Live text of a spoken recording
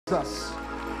us.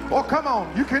 Oh, come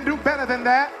on. You can do better than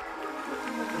that.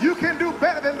 You can do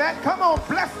better than that. Come on,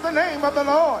 bless the name of the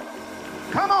Lord.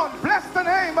 Come on, bless the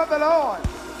name of the Lord.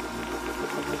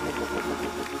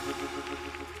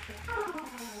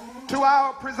 To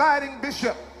our presiding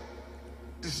bishop,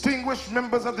 distinguished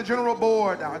members of the General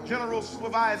Board, our General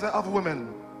Supervisor of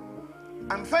Women,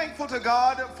 I'm thankful to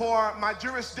God for my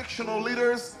jurisdictional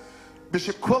leaders,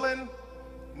 Bishop Quillen,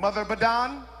 Mother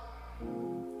Badan,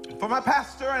 for my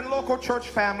pastor and local church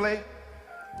family,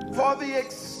 for the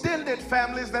extended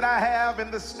families that I have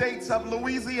in the states of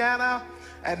Louisiana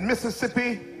and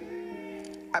Mississippi.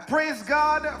 I praise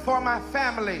God for my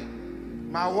family,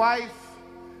 my wife,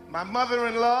 my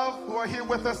mother-in-law who are here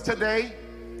with us today,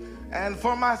 and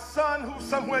for my son who's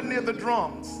somewhere near the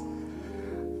drums.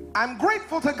 I'm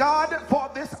grateful to God for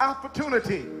this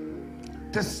opportunity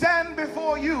to stand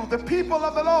before you, the people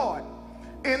of the Lord,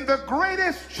 in the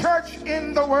greatest church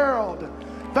in the world,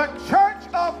 the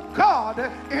Church of God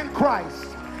in Christ.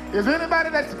 Is anybody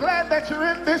that's glad that you're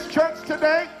in this church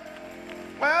today?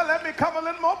 Well, let me come a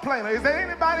little more plainly. Is there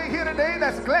anybody here today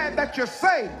that's glad that you're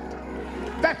saved,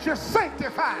 that you're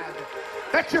sanctified,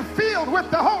 that you're filled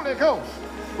with the Holy Ghost?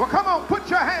 Well, come on, put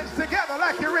your hands together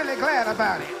like you're really glad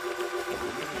about it.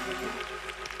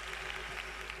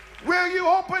 Will you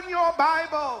open your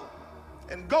Bible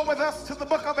and go with us to the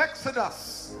book of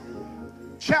Exodus,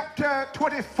 chapter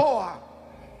 24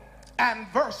 and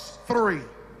verse 3.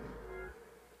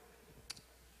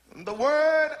 The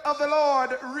word of the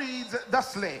Lord reads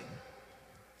thusly.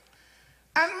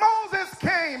 And Moses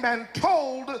came and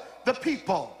told the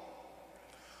people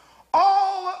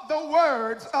all the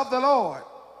words of the Lord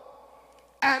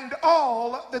and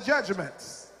all the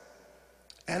judgments.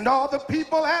 And all the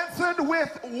people answered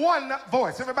with one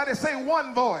voice. Everybody say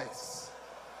one voice.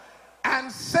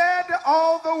 And said,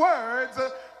 all the words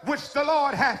which the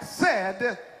Lord hath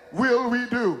said will we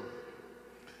do.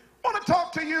 I want to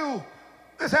talk to you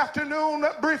this afternoon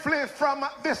briefly from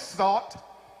this thought: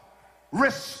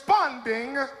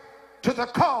 responding to the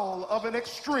call of an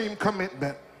extreme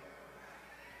commitment.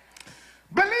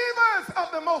 Believers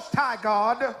of the Most High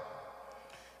God,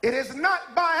 it is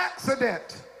not by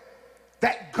accident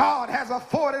that God has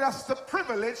afforded us the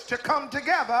privilege to come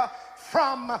together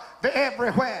from the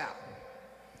everywhere.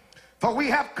 For we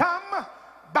have come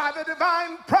by the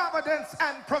divine providence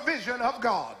and provision of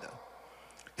God.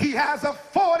 He has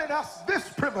afforded us this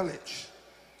privilege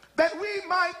that we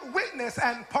might witness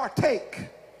and partake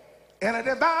in a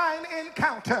divine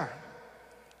encounter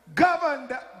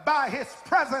governed by his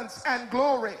presence and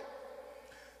glory,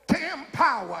 to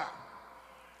empower,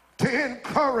 to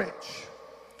encourage,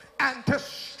 and to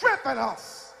strengthen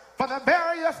us for the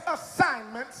various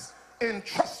assignments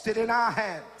entrusted in our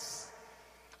hands.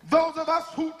 Those of us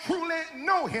who truly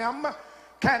know him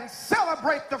can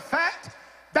celebrate the fact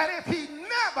that if he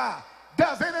never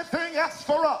does anything else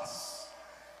for us,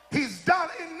 he's done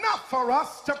enough for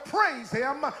us to praise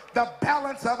him the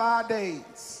balance of our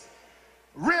days.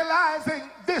 Realizing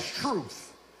this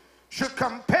truth should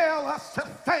compel us to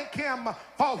thank him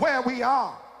for where we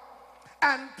are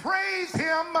and praise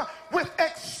him with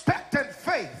expectant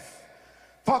faith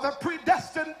for the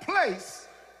predestined place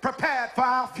prepared for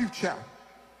our future.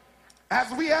 As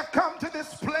we have come to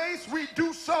this place, we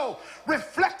do so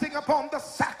reflecting upon the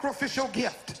sacrificial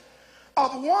gift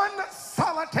of one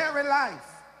solitary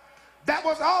life that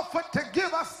was offered to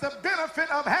give us the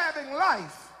benefit of having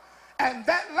life, and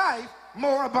that life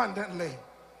more abundantly.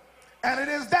 And it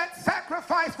is that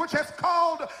sacrifice which has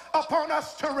called upon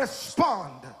us to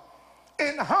respond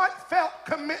in heartfelt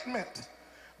commitment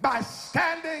by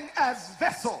standing as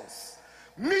vessels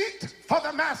meet for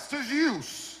the Master's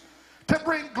use, to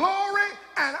bring glory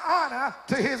and honor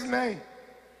to his name.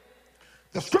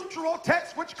 The scriptural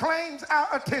text which claims our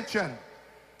attention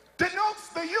denotes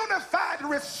the unified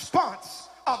response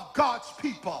of God's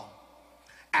people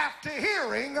after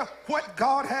hearing what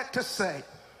God had to say.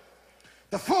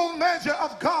 The full measure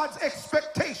of God's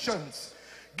expectations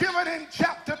given in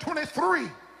chapter 23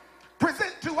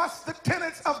 present to us the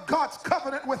tenets of God's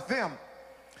covenant with them.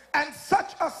 And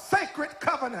such a sacred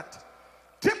covenant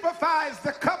typifies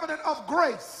the covenant of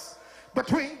grace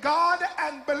between God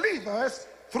and believers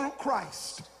through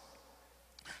Christ.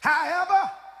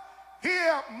 However,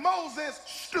 here Moses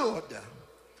stood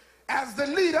as the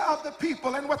leader of the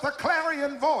people and with a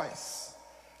clarion voice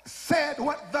said,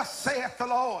 what thus saith the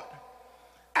Lord.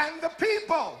 And the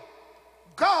people,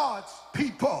 God's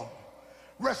people,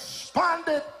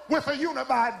 responded with a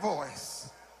unified voice.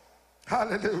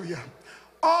 Hallelujah.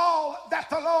 All that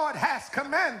the Lord has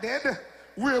commanded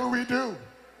will we do.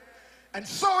 And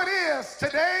so it is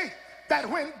today that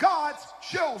when God's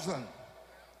chosen,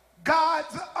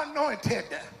 God's anointed,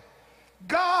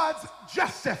 God's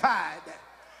justified,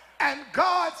 and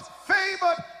God's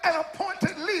favored and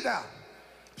appointed leader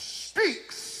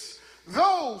speaks,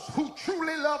 those who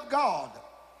truly love God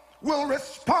will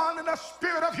respond in a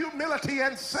spirit of humility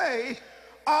and say,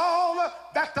 all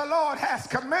that the Lord has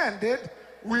commanded,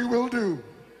 we will do.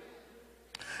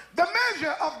 The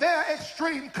measure of their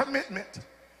extreme commitment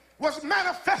was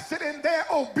manifested in their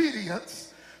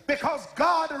obedience because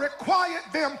God required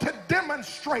them to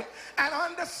demonstrate an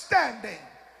understanding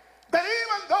that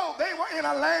even though they were in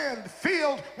a land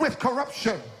filled with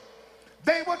corruption,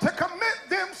 they were to commit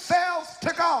themselves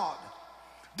to God,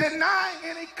 denying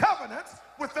any covenants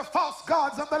with the false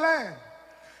gods of the land.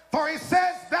 For he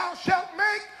says, thou shalt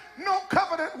make no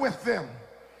covenant with them,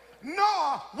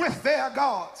 nor with their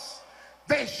gods.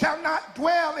 They shall not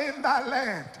dwell in thy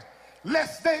land,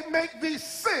 lest they make thee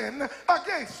sin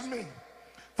against me.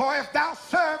 For if thou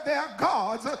serve their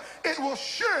gods, it will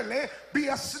surely be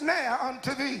a snare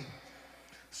unto thee.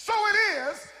 So it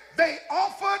is, they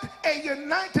offered a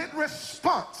united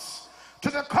response to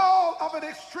the call of an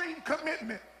extreme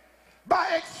commitment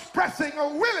by expressing a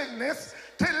willingness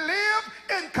to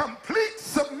live in complete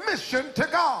submission to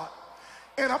God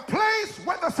in a place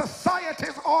where the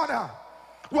society's order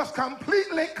was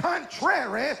completely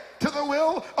contrary to the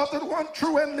will of the one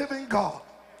true and living God.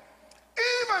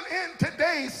 Even in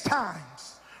today's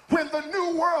times, when the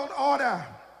new world order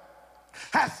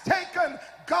has taken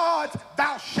God's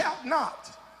thou shalt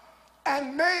not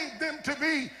and made them to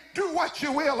be do what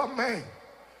you will of man,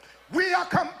 we are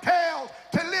compelled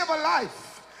to live a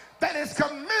life that is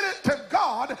committed to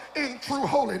God in true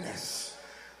holiness,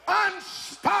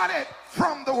 unspotted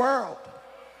from the world.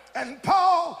 And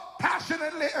Paul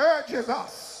passionately urges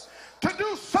us to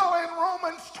do so in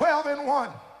Romans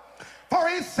 12:1. For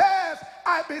he says,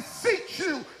 I beseech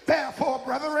you, therefore,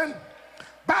 brethren,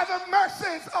 by the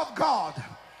mercies of God,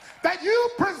 that you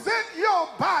present your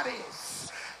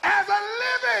bodies as a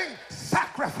living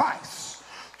sacrifice,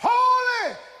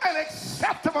 holy and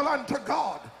acceptable unto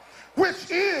God, which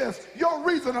is your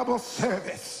reasonable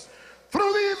service.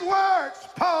 Through these words,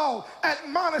 Paul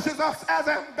admonishes us as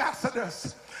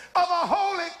ambassadors of a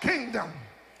holy kingdom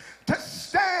to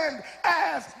stand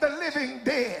as the living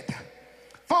dead.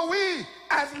 For we,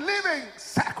 as living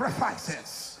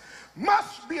sacrifices,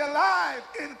 must be alive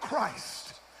in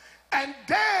Christ and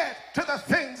dead to the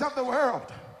things of the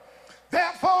world.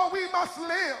 Therefore, we must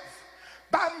live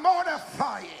by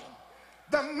mortifying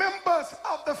the members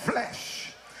of the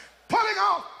flesh, putting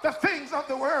off the things of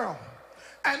the world,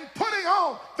 and putting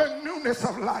on the newness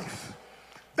of life.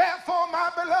 Therefore,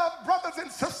 my beloved brothers and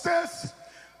sisters,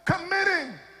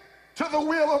 committing to the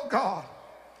will of God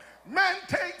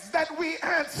mandates that we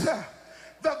answer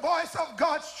the voice of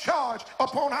God's charge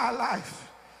upon our life.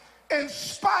 In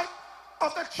spite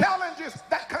of the challenges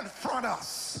that confront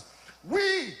us,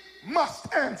 we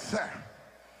must answer.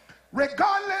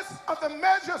 Regardless of the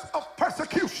measures of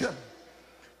persecution,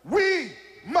 we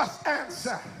must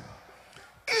answer.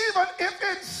 Even if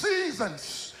in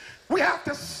seasons we have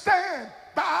to stand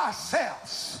by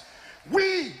ourselves,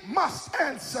 we must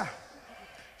answer.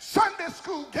 Sunday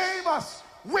school gave us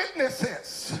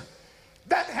witnesses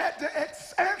that had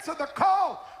to answer the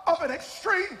call of an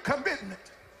extreme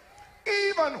commitment,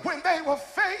 even when they were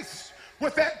faced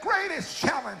with their greatest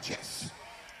challenges.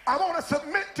 I want to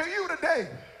submit to you today,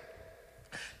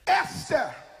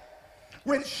 Esther,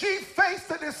 when she faced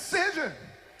the decision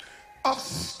of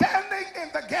standing in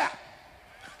the gap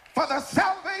for the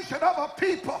salvation of a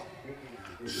people,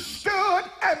 stood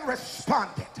and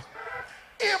responded.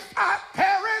 If I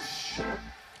perish,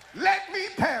 let me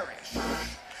perish.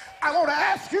 I want to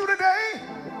ask you today,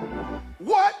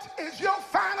 what is your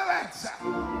final answer?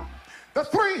 The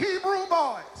three Hebrew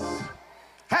boys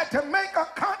had to make a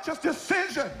conscious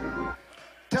decision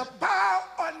to bow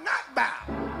or not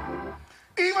bow,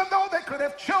 even though they could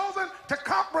have chosen to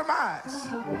compromise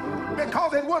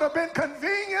because it would have been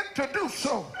convenient to do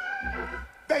so.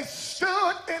 They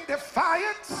stood in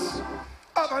defiance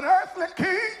of an earthly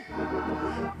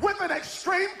king with an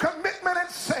extreme commitment and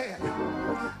said,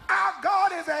 our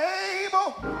God is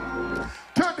able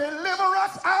to deliver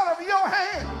us out of your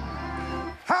hand.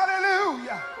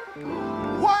 Hallelujah.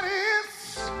 What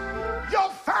is your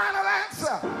final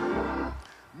answer?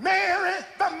 Mary,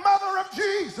 the mother of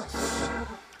Jesus,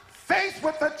 faced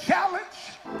with the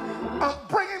challenge of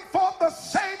bringing forth the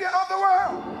Savior of the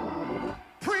world,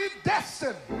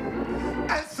 predestined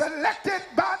and selected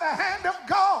by the hand of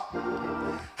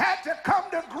God, had to come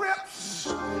to grips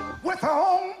with her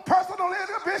own personal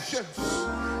inhibitions.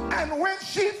 And when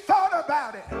she thought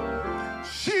about it,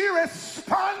 she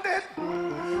responded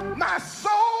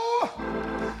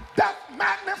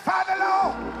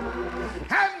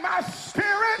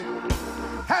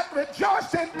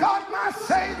rejoiced in God my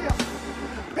Savior,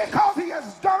 because he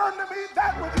has done unto me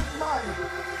that which is mighty,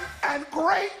 and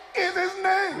great is his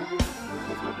name.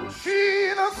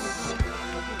 Jesus.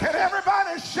 Can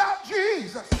everybody shout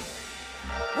Jesus?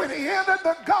 When he entered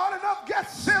the Garden of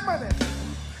Gethsemane,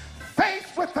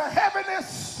 faced with the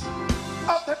heaviness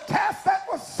of the task that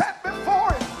was set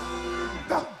before him,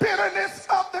 the bitterness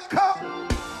of the cup,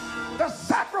 the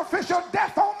sacrificial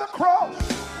death on the cross,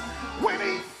 when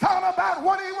he thought about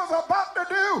what he was about to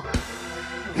do,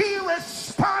 he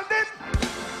responded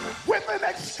with an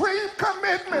extreme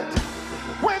commitment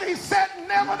when he said,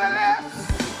 nevertheless,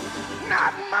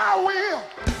 not my will,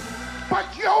 but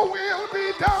your will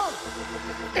be done.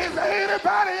 Is there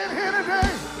anybody in here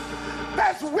today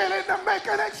that's willing to make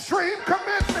an extreme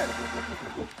commitment?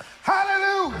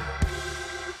 Hallelujah.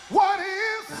 What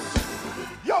is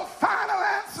your final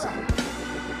answer?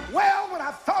 Well, when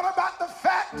I thought about the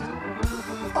fact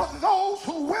of those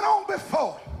who went on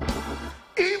before,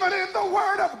 even in the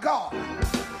Word of God,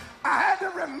 I had to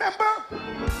remember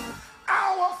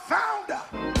our founder,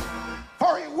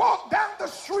 for he walked down the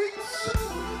streets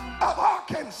of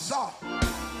Arkansas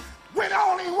when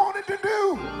all he wanted to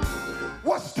do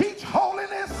was teach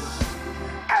holiness,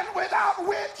 and without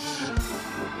which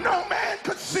no man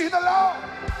could see the Lord.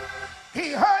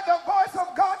 He heard the voice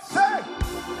of God say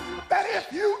that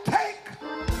if you take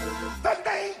the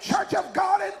name Church of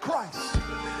God in Christ,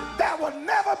 there will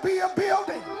never be a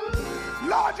building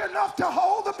large enough to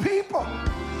hold the people.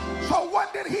 So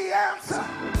what did he answer?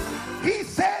 He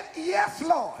said, yes,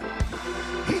 Lord.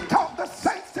 He taught the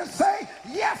saints to say,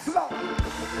 yes, Lord.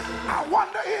 I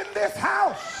wonder in this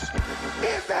house,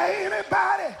 is there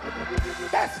anybody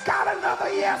that's got another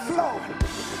yes, Lord?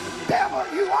 Devil,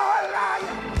 you are a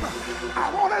liar.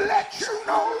 I want to let you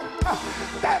know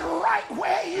that right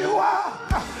where you are,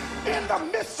 in the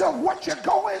midst of what you're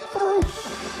going through,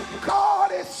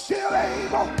 God is still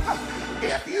able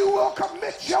if you will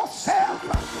commit yourself.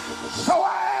 So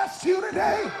I ask you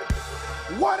today,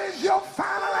 what is your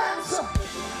final answer?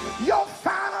 Your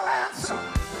final answer,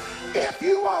 if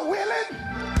you are willing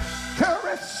to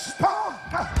respond,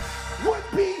 would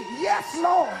be yes,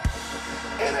 Lord.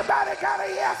 Anybody got a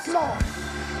yes, Lord?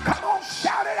 Come on,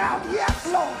 shout it out. Yes,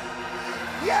 Lord.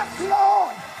 Yes,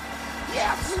 Lord.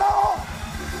 Yes, Lord.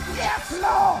 Yes,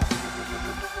 Lord.